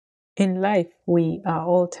In life, we are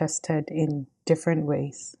all tested in different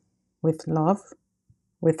ways, with love,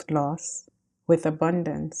 with loss, with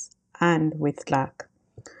abundance, and with lack.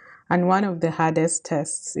 And one of the hardest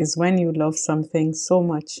tests is when you love something so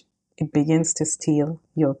much it begins to steal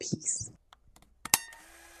your peace.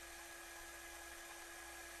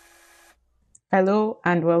 Hello,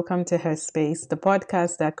 and welcome to HerSpace, the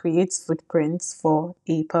podcast that creates footprints for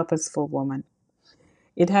a purposeful woman.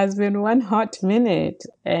 It has been one hot minute,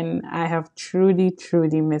 and I have truly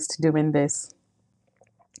missed doing this.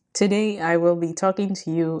 Today, I will be talking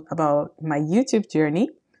to you about my YouTube journey,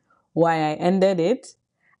 why I ended it,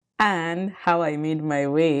 and how I made my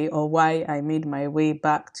way, or why I made my way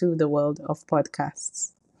back to the world of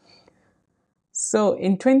podcasts. So,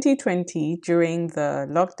 in 2020, during the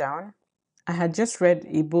lockdown, I had just read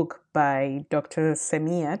a book by Dr.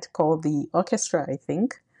 Semiyat called The Orchestra, I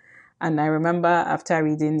think. And I remember after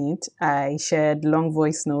reading it, I shared long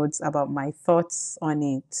voice notes about my thoughts on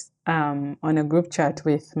it on a group chat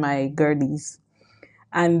with my girlies.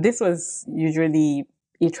 And this was usually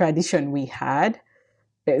a tradition we had.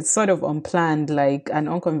 It's sort of unplanned, like an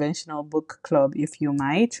unconventional book club, if you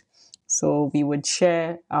might. So we would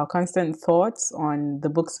share our constant thoughts on the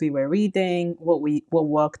books we were reading, what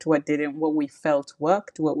worked, what didn't, what we felt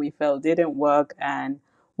worked, what we felt didn't work, and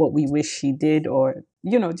what we wish she did, or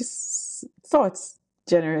just thoughts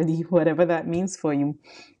generally, whatever that means for you.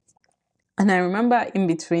 And I remember in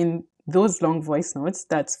between those long voice notes,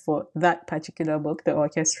 that's for that particular book, The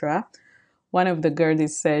Orchestra, one of the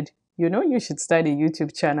girlies said, you should start a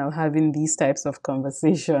YouTube channel having these types of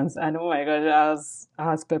conversations. And oh my gosh, I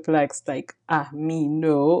was perplexed, like, me,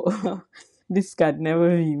 no, this could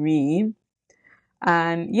never be me.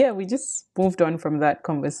 And yeah, we just moved on from that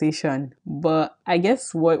conversation. But I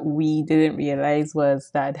guess what we didn't realize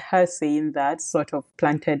was that her saying that sort of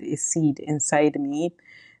planted a seed inside me,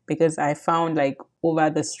 because I found like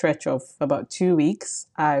over the stretch of about 2 weeks,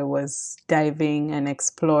 I was diving and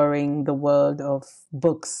exploring the world of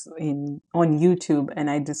books on YouTube,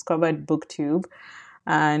 and I discovered BookTube.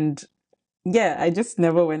 And yeah, I just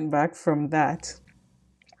never went back from that.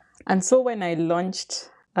 And so when I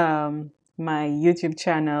launched my YouTube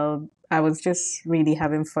channel, I was just really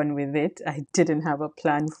having fun with it. I didn't have a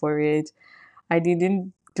plan for it. I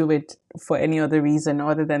didn't do it for any other reason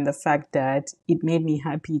other than the fact that it made me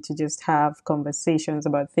happy to just have conversations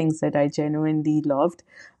about things that I genuinely loved.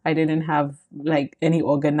 I didn't have like any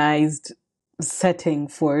organized setting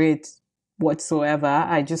for it whatsoever.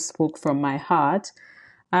 I just spoke from my heart.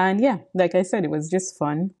 And yeah, like I said, it was just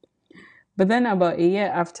fun. But then about a year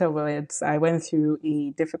afterwards, I went through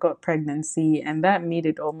a difficult pregnancy, and that made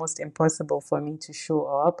it almost impossible for me to show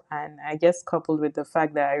up. And I guess coupled with the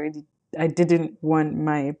fact that I didn't want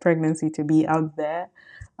my pregnancy to be out there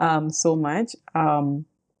so much,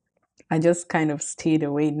 I just kind of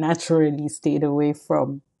naturally stayed away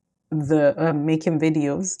from the making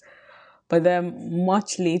videos. But then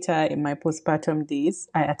much later in my postpartum days,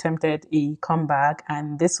 I attempted a comeback,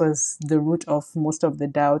 and this was the root of most of the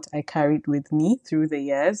doubt I carried with me through the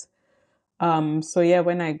years. So yeah,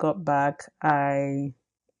 when I got back, I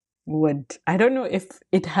don't know if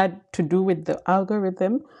it had to do with the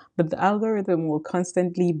algorithm, but the algorithm will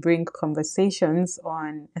constantly bring conversations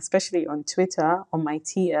on, especially on Twitter, on my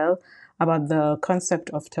TL, about the concept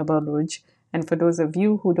of tabarruj. And for those of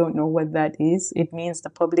you who don't know what that is, it means the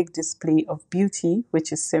public display of beauty,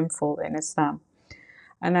 which is sinful in Islam.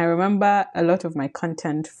 And I remember a lot of my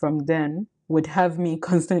content from then would have me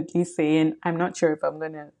constantly saying, I'm not sure if I'm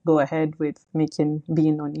going to go ahead with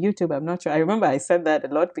being on YouTube. I'm not sure. I remember I said that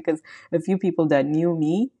a lot because a few people that knew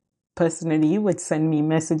me personally would send me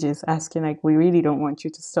messages asking like, we really don't want you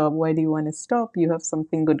to stop. Why do you want to stop? You have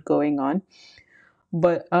something good going on.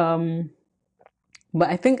 But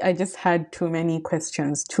I think I just had too many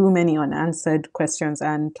questions, too many unanswered questions.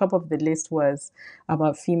 And top of the list was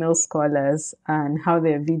about female scholars and how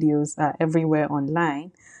their videos are everywhere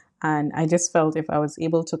online. And I just felt if I was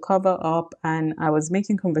able to cover up and I was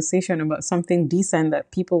making conversation about something decent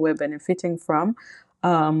that people were benefiting from,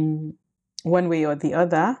 one way or the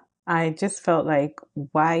other, I just felt like,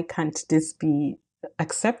 why can't this be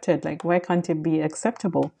accepted? Like, why can't it be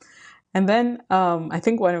acceptable? And then I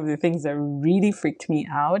think one of the things that really freaked me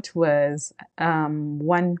out was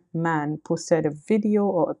one man posted a video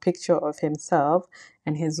or a picture of himself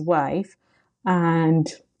and his wife, and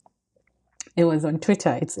it was on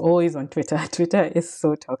Twitter. It's always on Twitter. Twitter is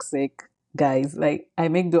so toxic, guys. Like, I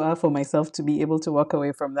make dua for myself to be able to walk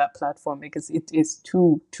away from that platform because it is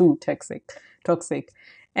too toxic.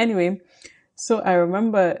 Anyway, so I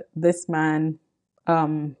remember this man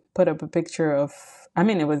put up a picture of, I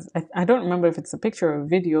mean, it was, I don't remember if it's a picture or a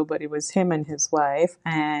video, but it was him and his wife.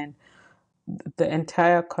 And the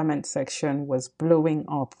entire comment section was blowing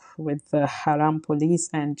up with the haram police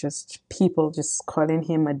and just people just calling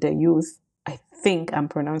him a youth. I think I'm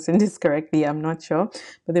pronouncing this correctly. I'm not sure,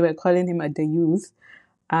 but they were calling him a youth.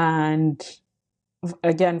 And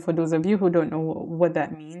again, for those of you who don't know what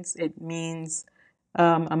that means, it means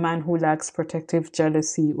a man who lacks protective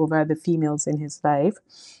jealousy over the females in his life.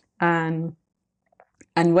 And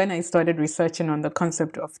when I started researching on the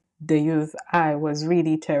concept of the youth, I was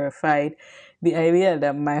really terrified. The idea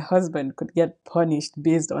that my husband could get punished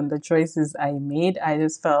based on the choices I made, I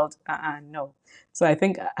just felt, no. So I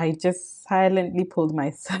think I just silently pulled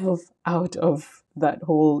myself out of that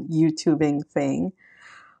whole YouTubing thing.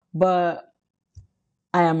 But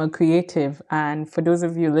I am a creative, and for those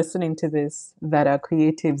of you listening to this that are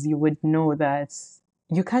creatives, you would know that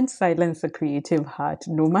you can't silence a creative heart.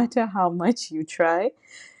 No matter how much you try,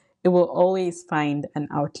 it will always find an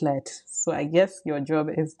outlet. So I guess your job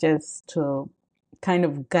is just to kind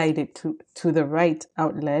of guide it to the right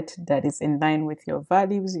outlet that is in line with your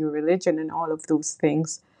values, your religion, and all of those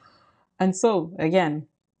things. And so, again,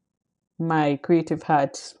 my creative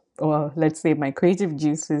heart, or let's say my creative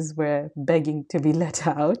juices, were begging to be let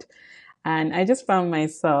out. And I just found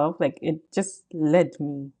myself, like, it just led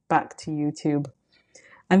me back to YouTube.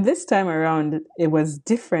 And this time around, it was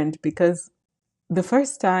different because the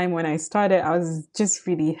first time when I started, I was just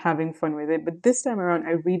really having fun with it. But this time around,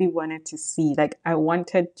 I really wanted to see, like, I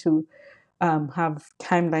wanted to have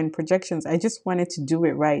timeline projections. I just wanted to do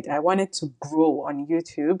it right. I wanted to grow on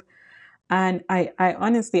YouTube. And I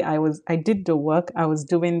honestly, I did the work. I was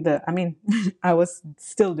doing I mean, I was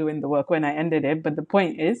still doing the work when I ended it. But the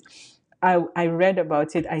point is, I read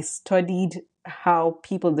about it. I studied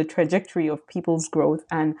the trajectory of people's growth,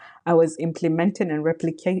 and I was implementing and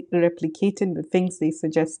replicating the things they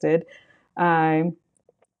suggested. I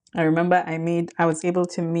I remember I was able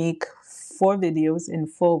to make 4 videos in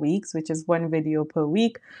 4 weeks, which is 1 video per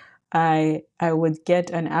week. I would get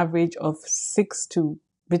an average of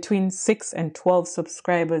between 6 and 12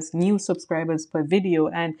 subscribers, new subscribers per video.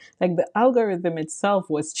 And like the algorithm itself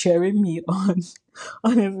was cheering me on.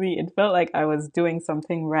 Honestly, it felt like I was doing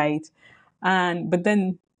something right.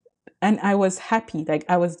 And I was happy, like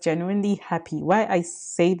I was genuinely happy. Why I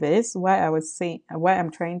say this, the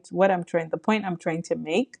point I'm trying to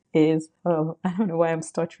make is, oh, I don't know why I'm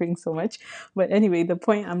stuttering so much. But anyway, the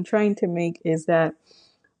point I'm trying to make is that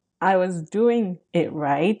I was doing it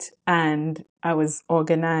right and I was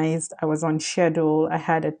organized. I was on schedule. I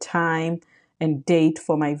had a time and date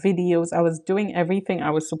for my videos. I was doing everything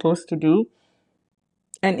I was supposed to do.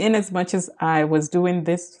 And in as much as I was doing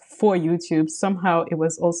this for YouTube, somehow it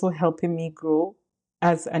was also helping me grow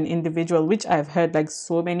as an individual, which I've heard like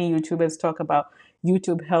so many YouTubers talk about.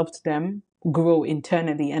 YouTube helped them grow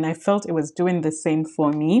internally. And I felt it was doing the same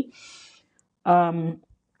for me. But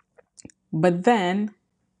then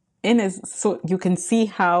so you can see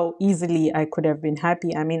how easily I could have been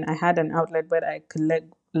happy. I mean, I had an outlet where I could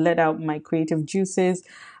let out my creative juices.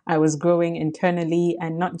 I was growing internally,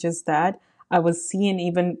 and not just that, I was seeing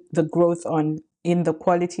even the growth in the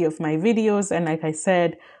quality of my videos. And like I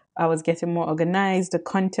said, I was getting more organized. The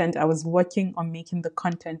content, I was working on making the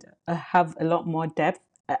content have a lot more depth.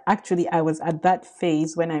 Actually, I was at that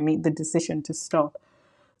phase when I made the decision to stop.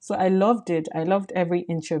 So I loved it. I loved every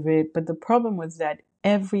inch of it. But the problem was that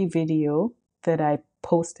every video that I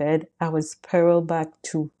posted, I was pearled back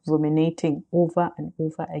to ruminating over and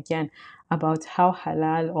over again about how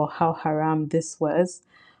halal or how haram this was.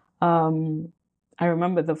 I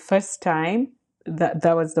remember the first time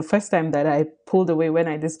that was the first time that I pulled away when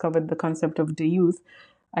I discovered the concept of the youth.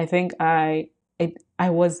 I think I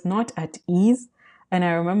was not at ease, and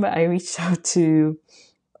I remember I reached out to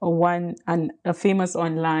a famous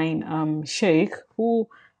online sheikh who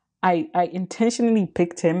I intentionally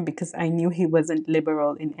picked him because I knew he wasn't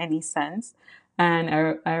liberal in any sense. And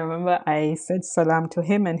I remember I said salam to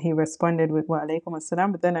him and he responded with wa alaikum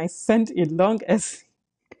assalam. But then I sent a long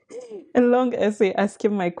essay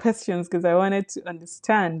asking my questions because I wanted to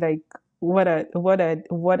understand like what are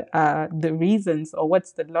the reasons, or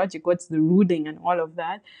what's the logic, what's the ruling and all of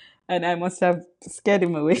that. And I must have scared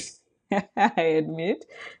him away. I admit,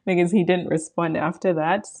 because he didn't respond after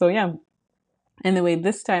that. So yeah. Anyway,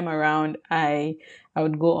 this time around, I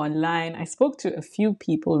would go online. I spoke to a few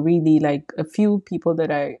people, really, like a few people that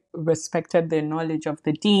I respected their knowledge of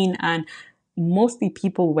the deen, and mostly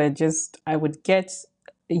people were just, I would get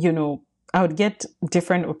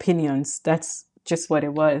different opinions. That's just what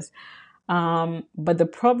it was. But the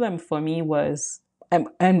problem for me was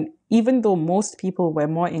and even though most people were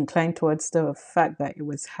more inclined towards the fact that it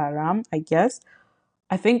was haram, I guess,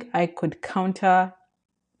 I think I could counter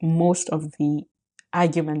most of the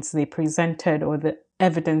arguments they presented or the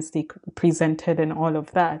evidence they presented and all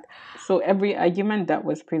of that. So every argument that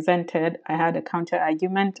was presented, I had a counter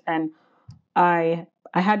argument, and I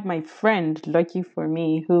had my friend, lucky for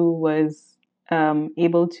me, who was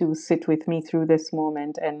able to sit with me through this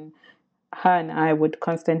moment, and her and I would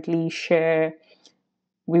constantly share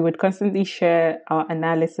our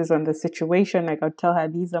analysis on the situation. Like, I'd tell her,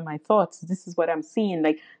 these are my thoughts. This is what I'm seeing.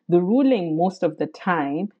 Like, the ruling most of the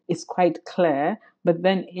time is quite clear, but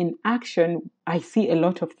then in action, I see a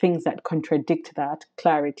lot of things that contradict that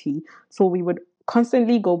clarity. So we would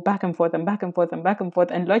constantly go back and forth and back and forth and back and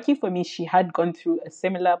forth. And lucky for me, she had gone through a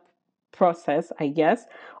similar process, I guess,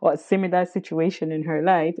 or a similar situation in her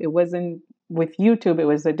life. It wasn't with YouTube, it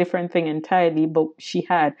was a different thing entirely, but she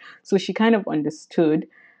had. So she kind of understood.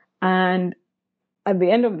 And at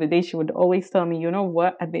the end of the day, she would always tell me, you know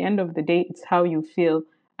what, at the end of the day, it's how you feel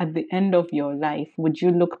at the end of your life. Would you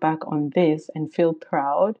look back on this and feel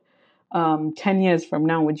proud? 10 years from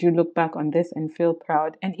now, would you look back on this and feel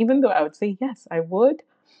proud? And even though I would say, yes, I would,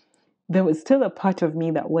 there was still a part of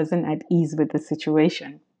me that wasn't at ease with the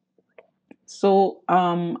situation. So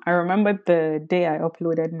I remember the day I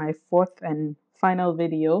uploaded my fourth and final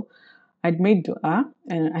video, I'd made dua,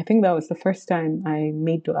 and I think that was the first time I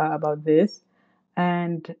made dua about this.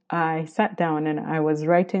 And I sat down and I was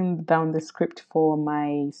writing down the script for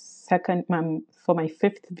for my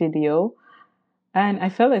fifth video, and I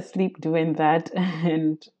fell asleep doing that.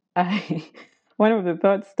 And I, one of the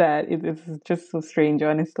thoughts that it's just so strange,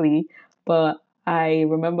 honestly, but I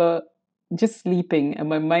remember just sleeping and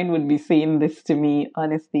my mind would be saying this to me.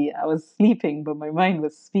 Honestly, I was sleeping, but my mind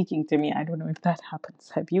was speaking to me. I don't know if that happens.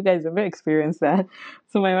 Have you guys ever experienced that?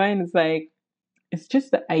 So my mind is like, it's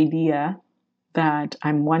just the idea that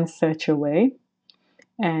I'm one search away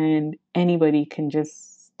and anybody can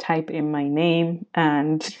just type in my name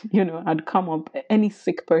and I'd come up, any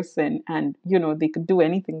sick person, and they could do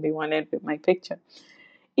anything they wanted with my picture.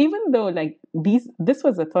 Even though, like, this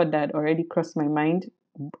was a thought that had already crossed my mind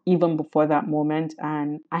even before that moment,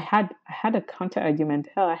 and I had a counter argument.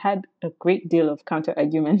 Hell, I had a great deal of counter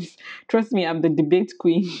arguments. Trust me, I'm the debate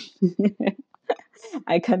queen.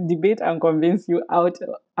 I can debate and convince you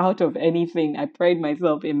out of anything. I pride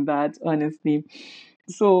myself in that, honestly.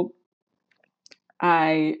 So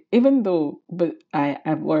I've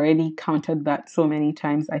already counted that so many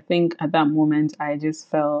times. I think at that moment I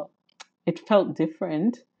just it felt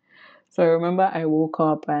different. So I remember I woke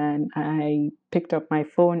up and I picked up my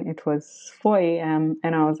phone. It was 4 a.m.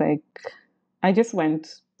 and I was like, I just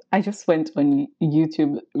went I just went on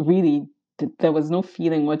YouTube. Really, there was no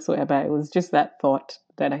feeling whatsoever. It was just that thought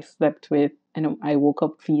that I slept with and I woke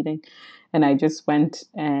up feeling. And I just went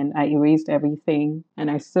and I erased everything. And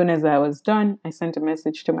as soon as I was done, I sent a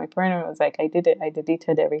message to my partner. I was like, I did it. I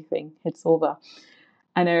deleted everything. It's over.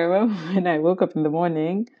 And I remember when I woke up in the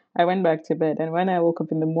morning, I went back to bed. And when I woke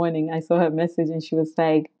up in the morning, I saw her message and she was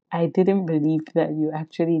like, I didn't believe that you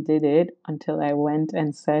actually did it until I went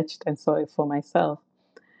and searched and saw it for myself.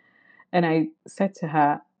 And I said to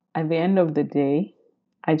her, at the end of the day,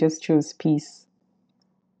 I just chose peace.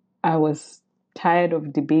 I was tired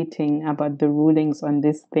of debating about the rulings on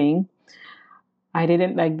this thing. I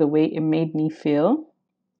didn't like the way it made me feel.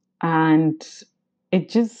 And it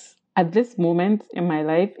just, at this moment in my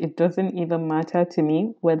life, it doesn't even matter to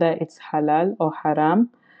me whether it's halal or haram.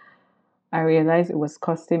 I realized it was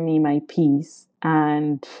costing me my peace.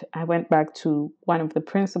 And I went back to one of the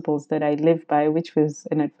principles that I live by, which was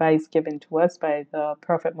an advice given to us by the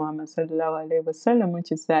Prophet Muhammad sallallahu alaihi wasallam,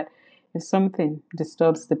 which is that if something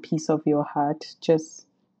disturbs the peace of your heart, just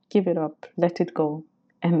give it up, let it go.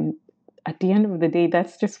 And at the end of the day,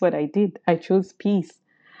 that's just what I did. I chose peace.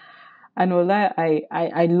 And Ola,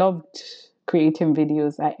 I loved creating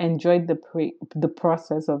videos. I enjoyed the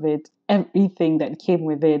process of it, everything that came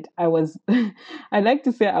with it. I like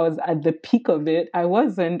to say I was at the peak of it. I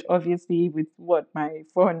wasn't obviously with my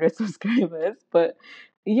 400 subscribers, but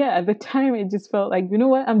yeah, at the time it just felt like, you know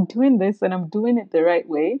what, I'm doing this and I'm doing it the right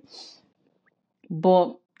way.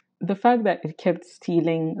 But the fact that it kept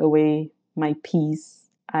stealing away my peace,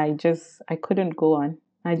 I couldn't go on.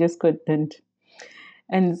 I just couldn't.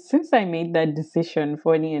 And since I made that decision,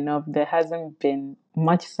 funny enough, there hasn't been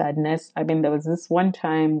much sadness. I mean, there was this one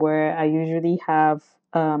time where I usually have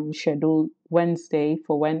scheduled Wednesday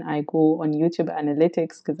for when I go on YouTube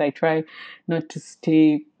analytics because I try not to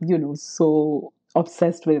stay, so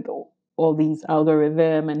obsessed with all these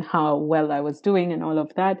algorithm and how well I was doing and all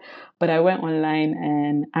of that. But I went online,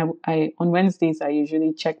 and I on Wednesdays I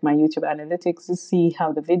usually check my YouTube analytics to see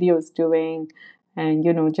how the video is doing, and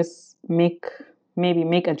just maybe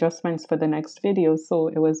make adjustments for the next video. So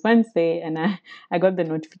it was Wednesday, and I got the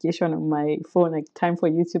notification on my phone, like time for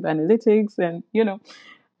YouTube analytics,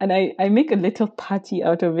 and I make a little party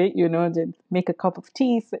out of it, just make a cup of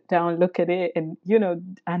tea, sit down, look at it, and,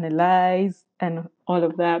 analyze and all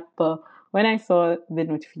of that. But when I saw the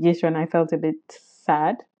notification, I felt a bit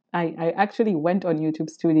sad. I actually went on YouTube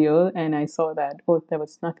Studio and I saw that, oh, there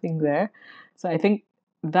was nothing there. So I think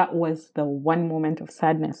that was the one moment of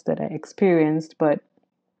sadness that I experienced. But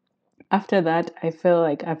after that, I feel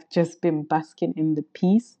like I've just been basking in the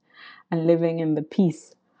peace and living in the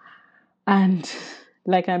peace. And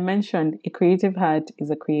like I mentioned, a creative heart is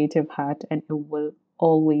a creative heart, and it will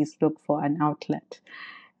always look for an outlet.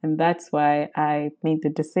 And that's why I made the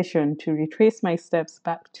decision to retrace my steps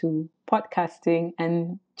back to podcasting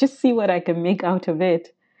and just see what I can make out of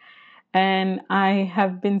it. And I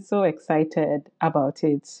have been so excited about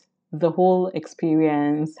it. The whole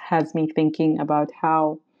experience has me thinking about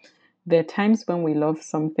how there are times when we love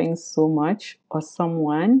something so much or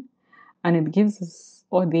someone, and it gives us,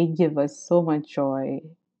 or they give us, so much joy.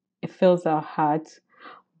 It fills our heart,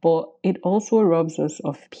 but it also robs us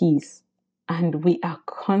of peace. And we are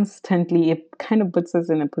constantly, it kind of puts us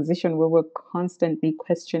in a position where we're constantly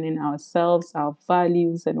questioning ourselves, our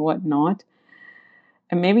values, and whatnot.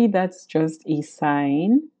 And maybe that's just a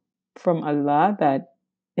sign from Allah that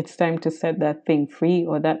it's time to set that thing free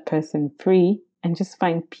or that person free and just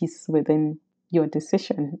find peace within your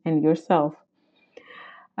decision and yourself.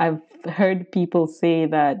 I've heard people say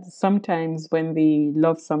that sometimes when they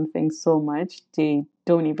love something so much, they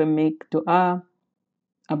don't even make dua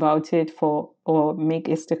about it or make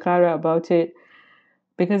istikhara about it,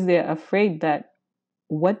 because they're afraid that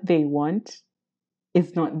what they want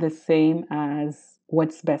is not the same as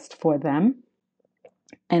what's best for them.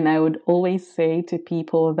 And I would always say to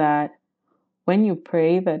people that when you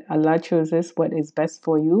pray that Allah chooses what is best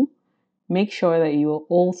for you, make sure that you are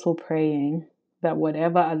also praying that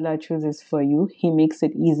whatever Allah chooses for you, He makes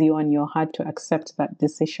it easy on your heart to accept that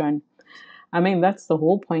decision. I mean, that's the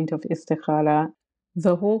whole point of istikhara.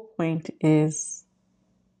 The whole point is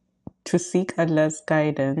to seek Allah's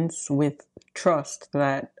guidance with trust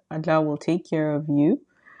that Allah will take care of you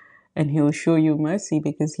and He will show you mercy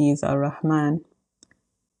because He is Ar-Rahman.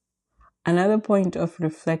 Another point of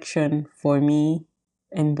reflection for me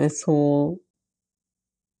in this whole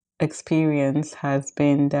experience has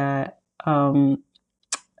been that I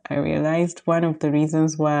realized one of the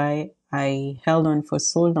reasons why I held on for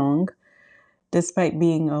so long, despite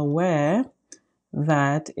being aware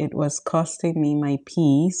that it was costing me my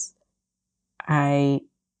peace, I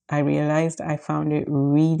realized I found it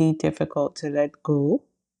really difficult to let go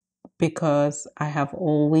because I have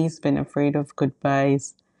always been afraid of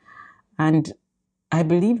goodbyes. And I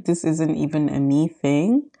believe this isn't even a me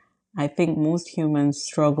thing. I think most humans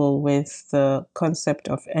struggle with the concept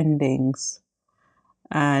of endings.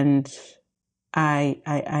 And I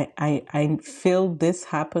feel this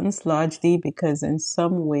happens largely because in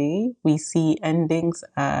some way we see endings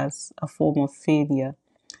as a form of failure.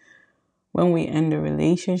 When we end a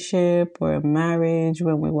relationship or a marriage,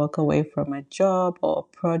 when we walk away from a job or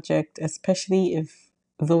a project, especially if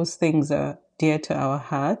those things are dear to our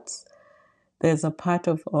hearts, there's a part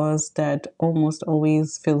of us that almost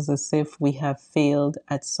always feels as if we have failed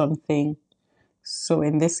at something. So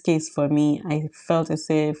in this case for me, I felt as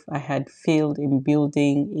if I had failed in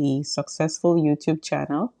building a successful YouTube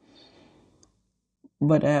channel.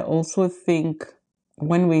 But I also think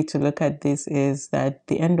one way to look at this is that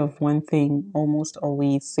the end of one thing almost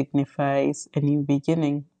always signifies a new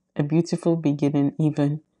beginning, a beautiful beginning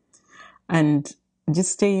even. And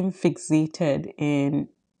just staying fixated in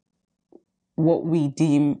what we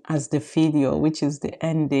deem as the failure, which is the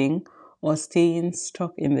ending, or staying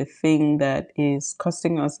stuck in the thing that is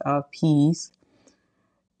costing us our peace,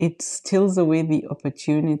 it steals away the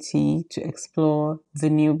opportunity to explore the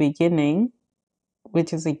new beginning,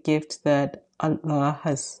 which is a gift that Allah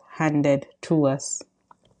has handed to us.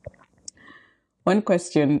 One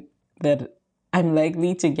question that I'm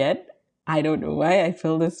likely to get, I don't know why I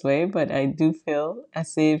feel this way, but I do feel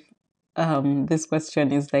as if this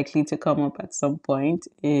question is likely to come up at some point,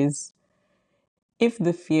 is if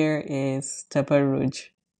the fear is tabarruj,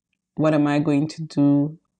 what am I going to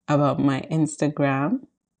do about my Instagram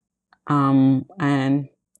and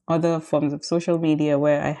other forms of social media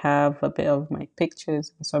where I have a bit of my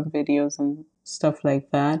pictures and some videos and stuff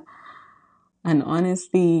like that? And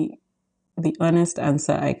honestly, the honest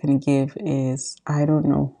answer I can give is I don't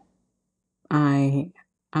know.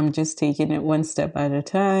 I'm just taking it one step at a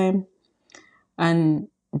time and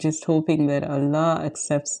just hoping that Allah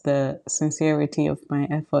accepts the sincerity of my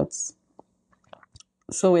efforts.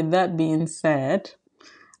 So, with that being said,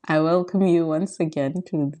 I welcome you once again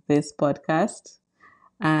to this podcast.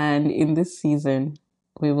 And in this season,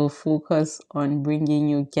 we will focus on bringing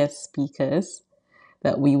you guest speakers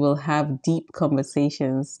that we will have deep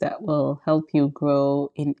conversations that will help you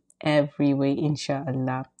grow in every way,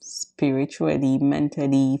 inshallah, spiritually,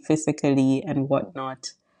 mentally, physically, and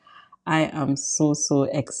whatnot. I am so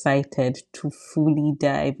excited to fully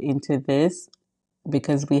dive into this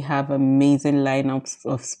because we have amazing lineups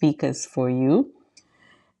of speakers for you.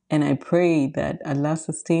 And I pray that Allah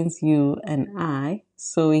sustains you and I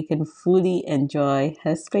so we can fully enjoy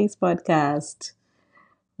HerSpace podcast.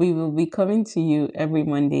 We will be coming to you every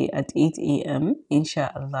Monday at 8 a.m.,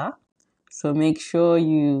 inshallah. So make sure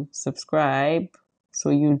you subscribe so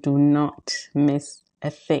you do not miss a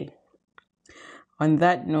thing. On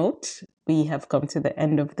that note, we have come to the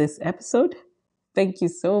end of this episode. Thank you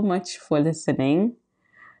so much for listening.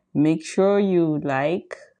 Make sure you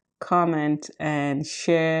like, comment, and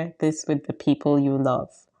share this with the people you love.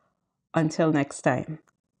 Until next time,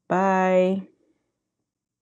 bye.